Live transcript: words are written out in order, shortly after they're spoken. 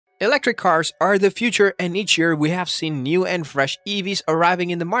Electric cars are the future, and each year we have seen new and fresh EVs arriving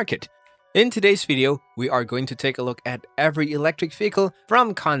in the market. In today's video, we are going to take a look at every electric vehicle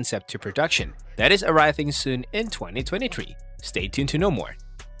from concept to production that is arriving soon in 2023. Stay tuned to know more.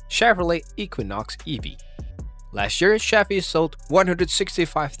 Chevrolet Equinox EV. Last year, Chevy sold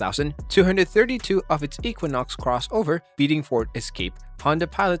 165,232 of its Equinox crossover, beating Ford Escape, Honda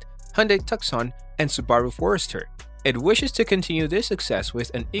Pilot, Hyundai Tucson, and Subaru Forester. It wishes to continue this success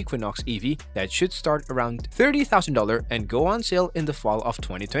with an Equinox EV that should start around $30,000 and go on sale in the fall of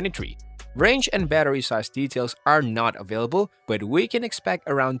 2023. Range and battery size details are not available, but we can expect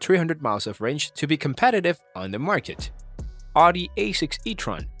around 300 miles of range to be competitive on the market. Audi A6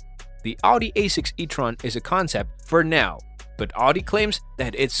 e-tron. The Audi A6 e-tron is a concept for now, but Audi claims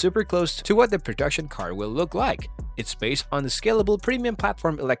that it's super close to what the production car will look like. It's based on the scalable premium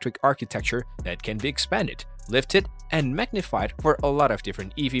platform electric architecture that can be expanded, lifted, and magnified for a lot of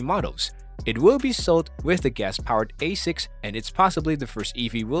different EV models. It will be sold with the gas-powered A6, and it's possibly the first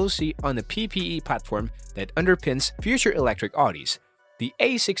EV we'll see on the PPE platform that underpins future electric Audis. The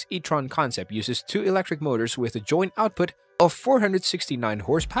A6 e-tron concept uses two electric motors with a joint output of 469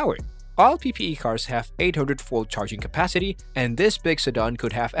 horsepower. All PPE cars have 800-volt charging capacity, and this big sedan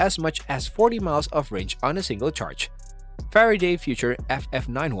could have as much as 40 miles of range on a single charge. Faraday Future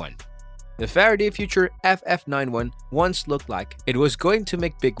FF91. The Faraday Future FF91 once looked like it was going to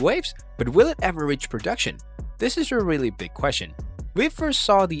make big waves, but will it ever reach production? This is a really big question. We first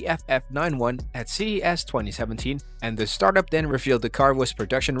saw the FF91 at CES 2017, and the startup then revealed the car was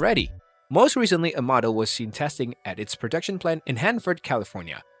production ready. Most recently, a model was seen testing at its production plant in Hanford,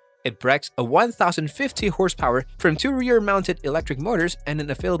 California. It brags a 1,050 horsepower from two rear-mounted electric motors and an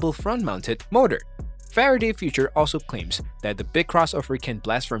available front-mounted motor. Faraday Future also claims that the big crossover can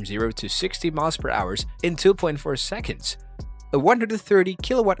blast from 0 to 60 miles per hour in 2.4 seconds. A 130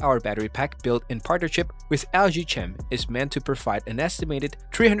 kilowatt-hour battery pack built in partnership with LG Chem is meant to provide an estimated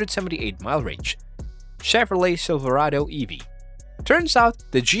 378-mile range. Chevrolet Silverado EV. Turns out,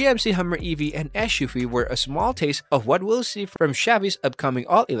 the GMC Hummer EV and SUV were a small taste of what we'll see from Chevy's upcoming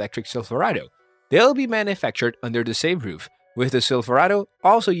all-electric Silverado. They'll be manufactured under the same roof, with the Silverado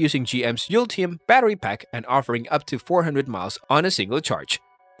also using GM's Ultium battery pack and offering up to 400 miles on a single charge.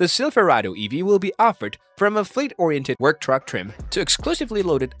 The Silverado EV will be offered from a fleet-oriented work truck trim to exclusively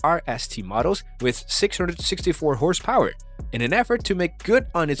loaded RST models with 664 horsepower. In an effort to make good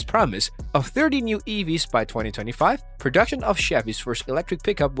on its promise of 30 new EVs by 2025, production of Chevy's first electric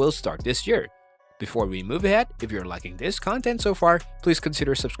pickup will start this year. Before we move ahead, if you're liking this content so far, please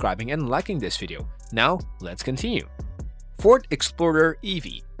consider subscribing and liking this video. Now, let's continue. Ford Explorer EV.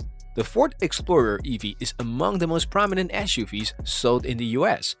 The Ford Explorer EV is among the most prominent SUVs sold in the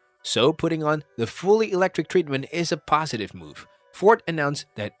US, so putting on the fully electric treatment is a positive move. Ford announced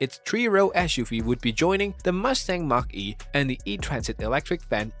that its three-row SUV would be joining the Mustang Mach-E and the E-Transit electric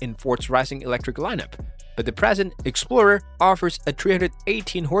van in Ford's rising electric lineup. But the present Explorer offers a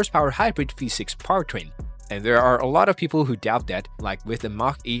 318 horsepower hybrid V6 powertrain. And there are a lot of people who doubt that, like with the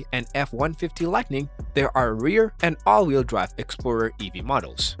Mach-E and F-150 Lightning, there are rear and all-wheel drive Explorer EV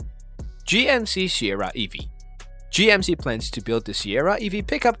models. GMC Sierra EV. GMC plans to build the Sierra EV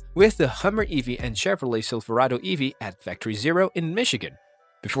pickup with the Hummer EV and Chevrolet Silverado EV at Factory Zero in Michigan.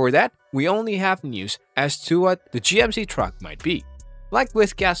 Before that, we only have news as to what the GMC truck might be. Like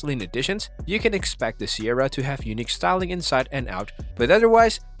with gasoline additions, you can expect the Sierra to have unique styling inside and out, but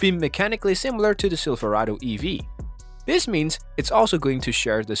otherwise be mechanically similar to the Silverado EV. This means it's also going to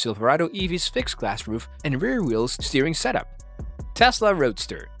share the Silverado EV's fixed glass roof and rear wheels steering setup. Tesla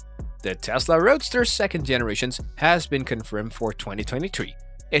Roadster. The Tesla Roadster's second generation has been confirmed for 2023.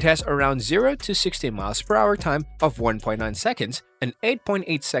 It has around 0 to 60 miles per hour time of 1.9 seconds, an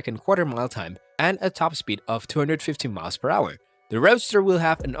 8.8 second quarter-mile time, and a top speed of 250 miles per hour. The Roadster will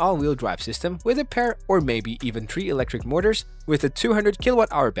have an all-wheel drive system with a pair or maybe even 3 electric motors with a 200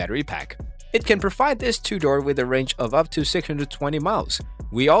 kilowatt-hour battery pack. It can provide this two-door with a range of up to 620 miles.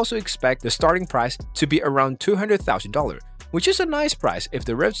 We also expect the starting price to be around $200,000, which is a nice price if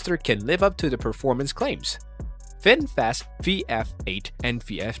the Roadster can live up to the performance claims. VinFast VF8 and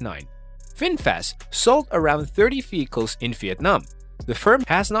VF9. VinFast sold around 30 vehicles in Vietnam. The firm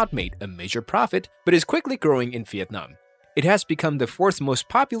has not made a major profit but is quickly growing in Vietnam. It has become the fourth most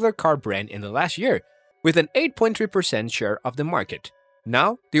popular car brand in the last year, with an 8.3% share of the market.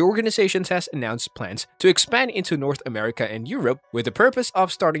 Now, the organization has announced plans to expand into North America and Europe with the purpose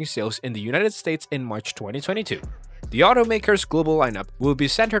of starting sales in the United States in March 2022. The automaker's global lineup will be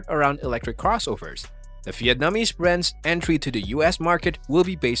centered around electric crossovers. The Vietnamese brand's entry to the US market will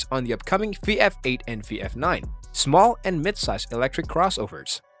be based on the upcoming VF8 and VF9, small and mid-size electric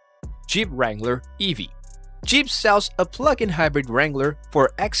crossovers. Jeep Wrangler EV. Jeep sells a plug-in hybrid Wrangler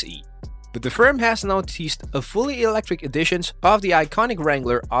for XE, but the firm has now teased a fully electric edition of the iconic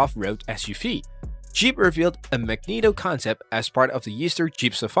Wrangler off-road SUV. Jeep revealed a Magneto concept as part of the Easter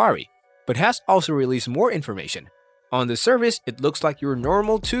Jeep Safari, but has also released more information. On the surface, it looks like your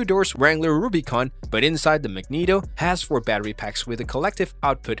normal two-doors Wrangler Rubicon, but inside the Magneto has 4 battery packs with a collective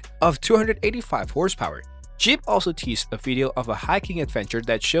output of 285 horsepower. Jeep also teased a video of a hiking adventure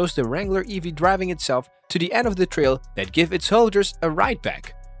that shows the Wrangler EV driving itself to the end of the trail that give its holders a ride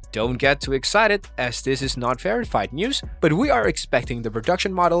back. Don't get too excited, as this is not verified news, but we are expecting the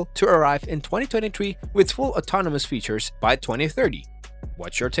production model to arrive in 2023 with full autonomous features by 2030.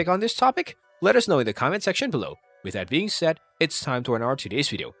 What's your take on this topic? Let us know in the comment section below. With that being said, it's time to end our today's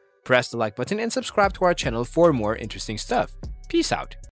video. Press the like button and subscribe to our channel for more interesting stuff. Peace out.